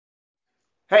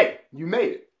Hey, you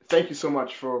made it. Thank you so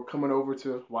much for coming over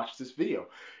to watch this video.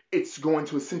 It's going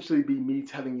to essentially be me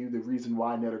telling you the reason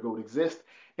why NetterGold exists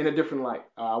in a different light.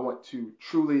 I want to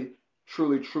truly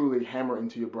hammer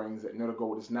into your brains that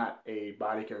NetterGold is not a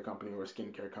body care company or a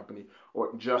skincare company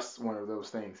or just one of those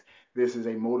things. This is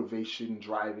a motivation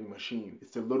driving machine.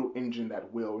 It's the little engine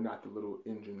that will, not the little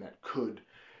engine that could.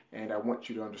 And I want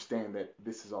you to understand that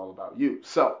this is all about you.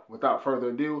 So, without further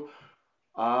ado,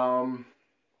 um,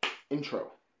 intro.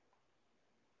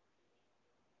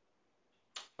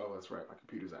 Oh, that's right. My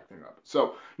computer's acting up.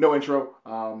 So, no intro.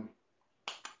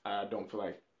 I don't feel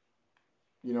like,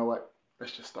 you know what?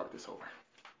 Let's just start this over.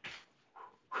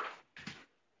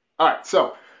 All right.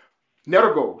 So,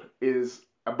 NetterGold is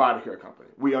a body care company.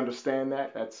 We understand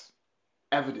that. That's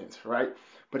evident, right?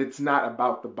 But it's not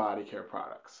about the body care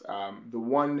products. The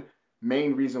one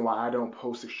main reason why I don't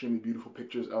post extremely beautiful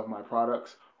pictures of my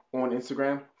products on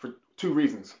Instagram for two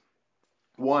reasons.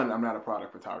 One, I'm not a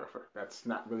product photographer. That's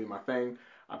not really my thing.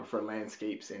 I prefer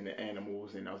landscapes and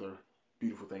animals and other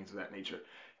beautiful things of that nature.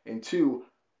 And two,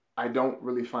 I don't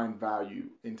really find value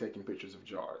in taking pictures of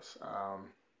jars.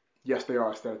 Yes, they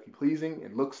are aesthetically pleasing.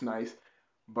 It looks nice,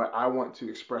 but I want to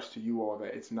express to you all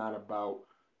that it's not about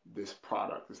this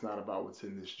product. It's not about what's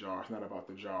in this jar. It's not about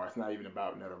the jar. It's not even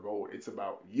about NetterGold. It's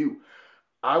about you.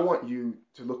 I want you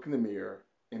to look in the mirror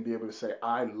and be able to say,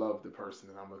 I love the person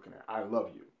that I'm looking at. I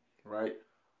love you, right?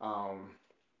 Um,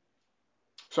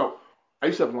 so I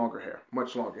used to have longer hair,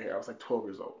 much longer hair. I was like 12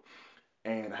 years old,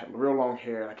 and I had real long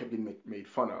hair, and I kept getting made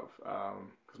fun of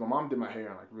because my mom did my hair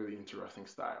in like really interesting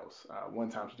styles. One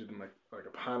time she did them like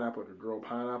a pineapple, like a girl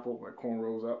pineapple, like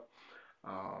cornrows up.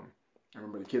 Um, I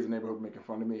remember the kids in the neighborhood making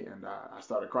fun of me, and I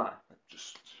started crying. Like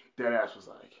just dead ass was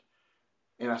like,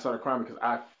 and I started crying because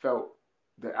I felt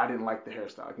that I didn't like the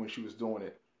hairstyle. Like when she was doing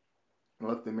it, and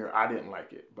I looked in the mirror, I didn't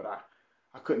like it, but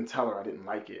I couldn't tell her I didn't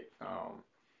like it.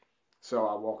 So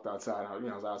I walked outside.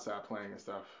 I was outside playing and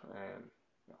stuff, and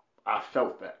I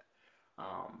felt that.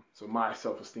 So my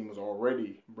self-esteem was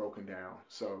already broken down.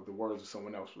 So the words of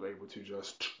someone else were able to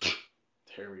just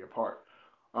tear me apart.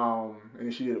 And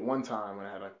then she did it one time when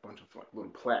I had like a bunch of like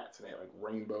little plaits and they had like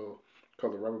rainbow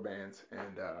colored rubber bands,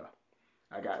 and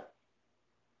I got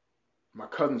my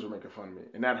cousins were making fun of me,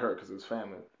 and that hurt because it was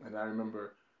family. And I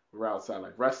remember we were outside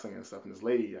like wrestling and stuff, and this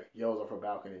lady like, yells off her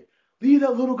balcony, "Leave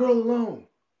that little girl alone!"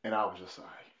 And I was just like,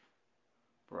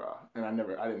 bruh. And I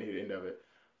didn't hear the end of it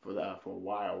for a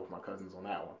while with my cousins on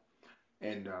that one.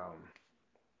 And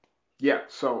yeah,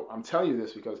 so I'm telling you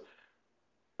this because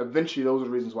eventually those are the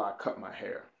reasons why I cut my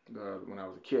hair when I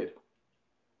was a kid.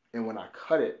 And when I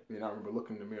cut it, I remember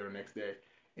looking in the mirror the next day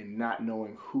and not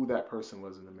knowing who that person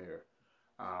was in the mirror.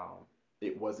 Um,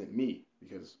 it wasn't me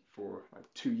because for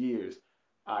like 2 years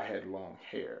I had long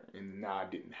hair and now I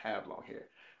didn't have long hair.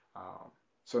 Um,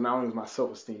 so not only was my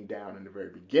self-esteem down in the very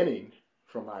beginning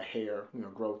from my hair,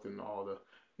 growth and all the,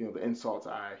 the insults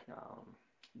I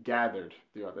gathered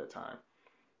throughout that time.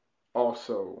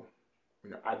 Also,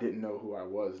 I didn't know who I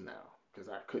was now because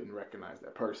I couldn't recognize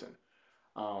that person.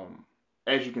 Um,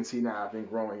 as you can see now, I've been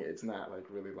growing it. It's not like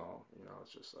really long,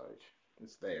 it's just like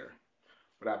it's there.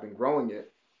 But I've been growing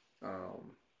it,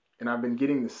 um, and I've been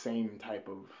getting the same type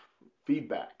of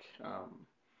feedback,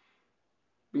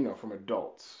 from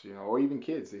adults, or even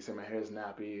kids. They say my hair is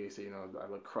nappy. They say, I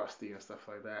look crusty and stuff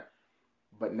like that.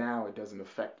 But now it doesn't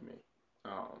affect me,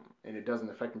 and it doesn't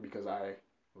affect me because I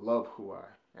love who I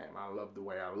am. I love the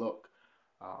way I look.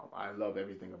 I love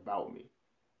everything about me.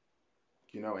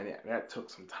 And that took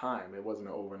some time. It wasn't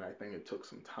an overnight thing. It took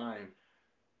some time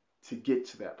to get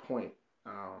to that point.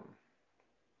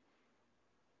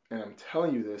 And I'm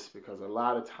telling you this because a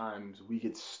lot of times we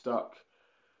get stuck.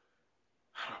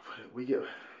 How do I put it?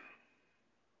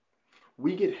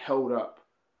 We get held up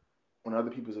on other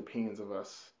people's opinions of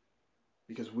us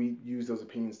because we use those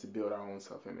opinions to build our own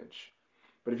self-image.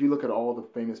 But if you look at all the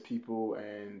famous people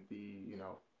and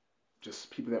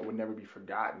just people that would never be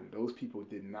forgotten, those people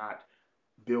did not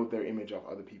build their image off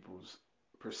other people's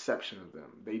perception of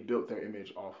them. They built their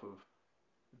image off of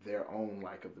their own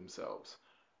like of themselves.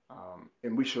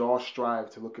 And we should all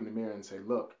strive to look in the mirror and say,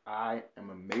 look, I am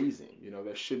amazing.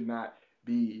 There should not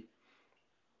be,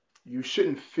 you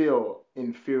shouldn't feel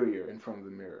inferior in front of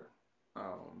the mirror.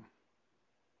 Um,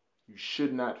 you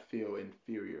should not feel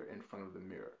inferior in front of the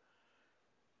mirror.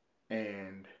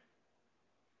 And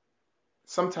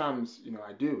sometimes,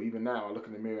 I do. Even now, I look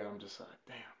in the mirror and I'm just like,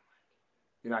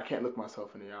 damn, I can't look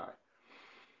myself in the eye.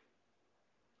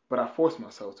 But I force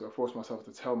myself to. I force myself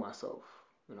to tell myself,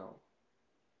 you know,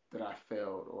 that I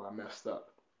failed or I messed up.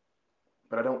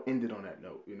 But I don't end it on that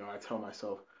note. I tell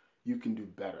myself, you can do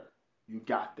better. You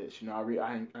got this.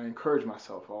 I encourage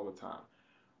myself all the time.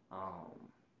 Um,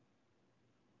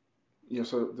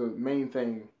 so the main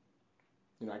thing,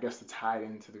 I guess to tie it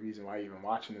into the reason why you're even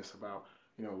watching this about,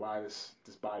 why this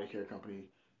body care company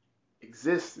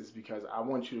exists is because I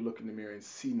want you to look in the mirror and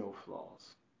see no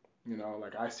flaws.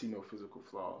 Like I see no physical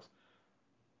flaws.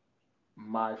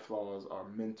 My flaws are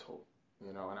mental,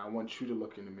 and I want you to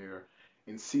look in the mirror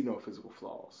and see no physical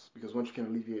flaws. Because once you can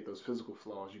alleviate those physical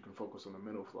flaws, you can focus on the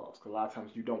mental flaws. Because a lot of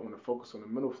times you don't want to focus on the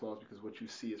mental flaws because what you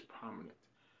see is prominent.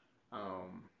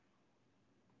 Um,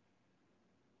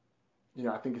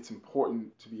 I think it's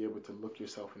important to be able to look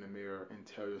yourself in the mirror and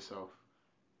tell yourself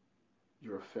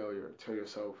you're a failure. Tell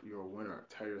yourself you're a winner.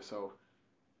 Tell yourself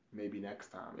maybe next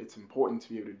time. It's important to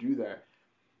be able to do that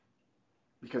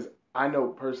because I know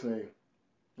personally,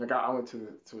 like I went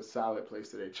to a salad place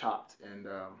today, Chopped, and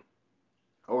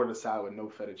I ordered a salad with no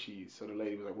feta cheese. So the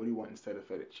lady was like, "What do you want instead of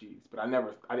feta cheese?" But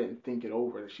I didn't think it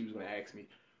over that she was going to ask me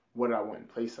what did I want in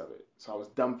place of it. So I was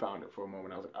dumbfounded for a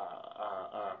moment. I was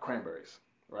like, cranberries,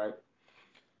 right?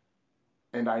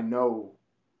 And I know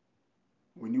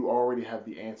when you already have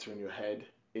the answer in your head,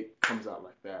 it comes out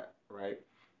like that, right?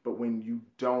 But when you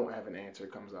don't have an answer,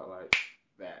 it comes out like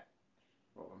that.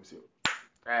 Well, let me see.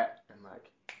 That and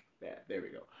like that. There we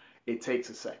go. It takes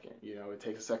a second, it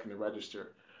takes a second to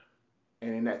register.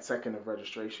 And in that second of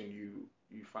registration,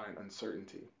 you find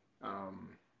uncertainty. Um,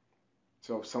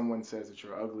 so if someone says that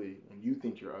you're ugly and you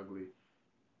think you're ugly,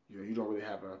 you don't really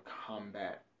have a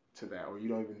combat to that, or you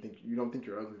don't think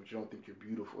you're ugly, but you don't think you're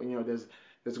beautiful. And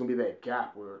there's gonna be that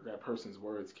gap where that person's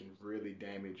words can really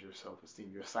damage your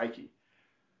self-esteem, your psyche.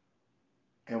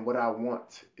 And what I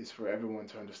want is for everyone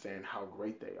to understand how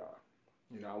great they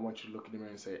are. I want you to look in the mirror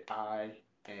and say, I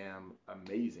am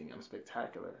amazing. I'm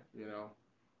spectacular.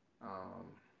 Um,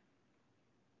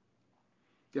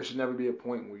 there should never be a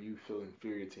point where you feel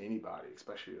inferior to anybody,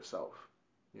 especially yourself.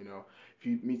 If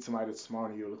you meet somebody that's smarter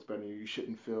than you or looks better than you, you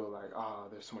shouldn't feel like,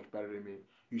 they're so much better than me.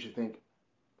 You should think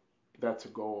that's a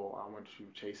goal I want to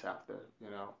chase after.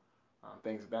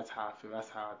 Things. That's how I feel. That's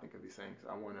how I think of these things.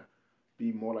 I want to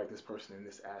be more like this person in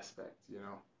this aspect.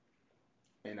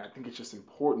 And I think it's just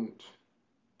important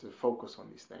to focus on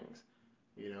these things.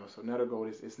 So Netagold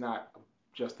is it's not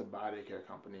just a body care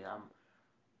company.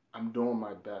 I'm doing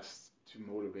my best to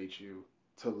motivate you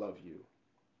to love you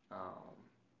um,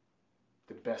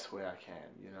 the best way I can.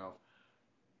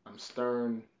 I'm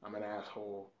stern. I'm an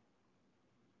asshole,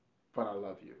 but I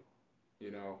love you.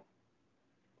 You know,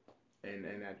 and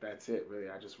that's it. Really,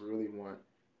 I just really want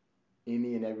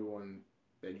any and everyone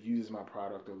that uses my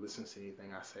product or listens to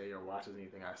anything I say or watches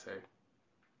anything I say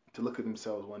to look at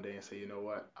themselves one day and say, you know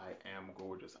what, I am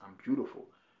gorgeous. I'm beautiful.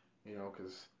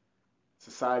 Because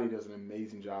society does an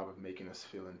amazing job of making us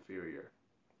feel inferior.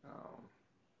 Um,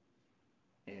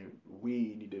 and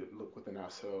we need to look within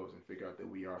ourselves and figure out that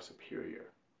we are superior.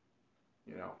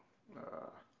 You know, uh,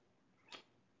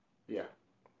 yeah,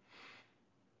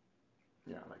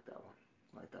 yeah, I like that one.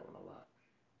 I like that one a lot.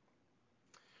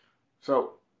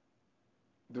 So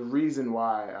the reason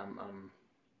why I'm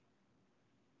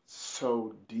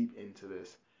so deep into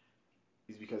this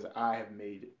is because I have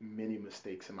made many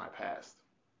mistakes in my past,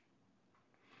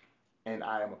 and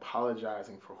I am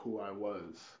apologizing for who I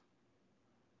was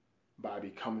by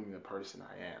becoming the person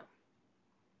I am.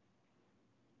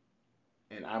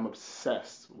 And I'm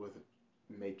obsessed with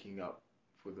making up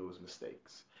for those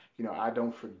mistakes. I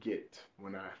don't forget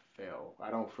when I fail. I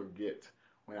don't forget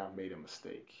when I've made a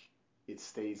mistake. It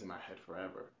stays in my head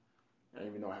forever. And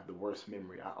even though I have the worst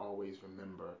memory, I always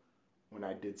remember when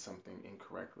I did something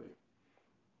incorrectly.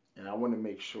 And I want to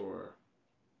make sure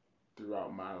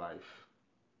throughout my life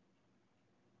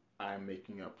I'm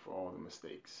making up for all the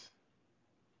mistakes.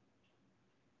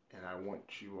 And I want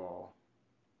you all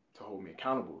to hold me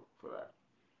accountable for that.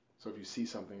 So if you see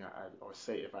something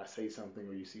if I say something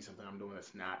or you see something I'm doing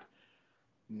that's not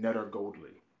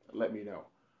Netagoldly, let me know.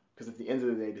 Because at the end of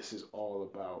the day, this is all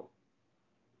about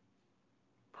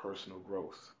personal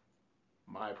growth.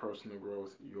 My personal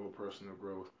growth, your personal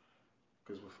growth.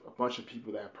 Because with a bunch of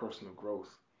people that have personal growth,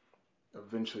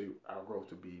 eventually our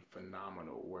growth will be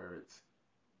phenomenal, where it's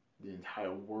the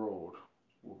entire world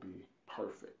will be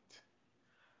perfect.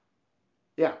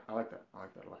 Yeah, I like that. I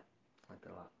like that a lot. I like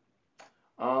that a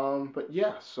lot. But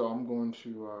yeah, so I'm going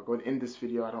to go ahead and end this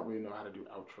video. I don't really know how to do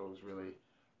outros really.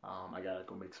 I gotta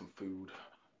go make some food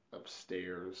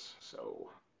upstairs. So,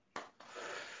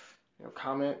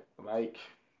 comment, like,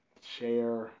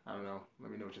 share. I don't know.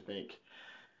 Let me know what you think.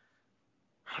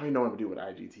 I don't even know what I'm gonna do with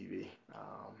IGTV.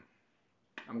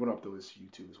 I'm gonna upload this to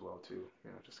YouTube as well too.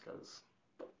 Just cause.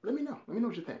 Let me know. Let me know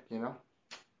what you think.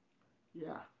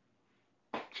 Yeah.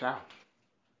 Ciao.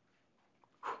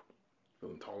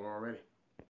 Feeling taller already.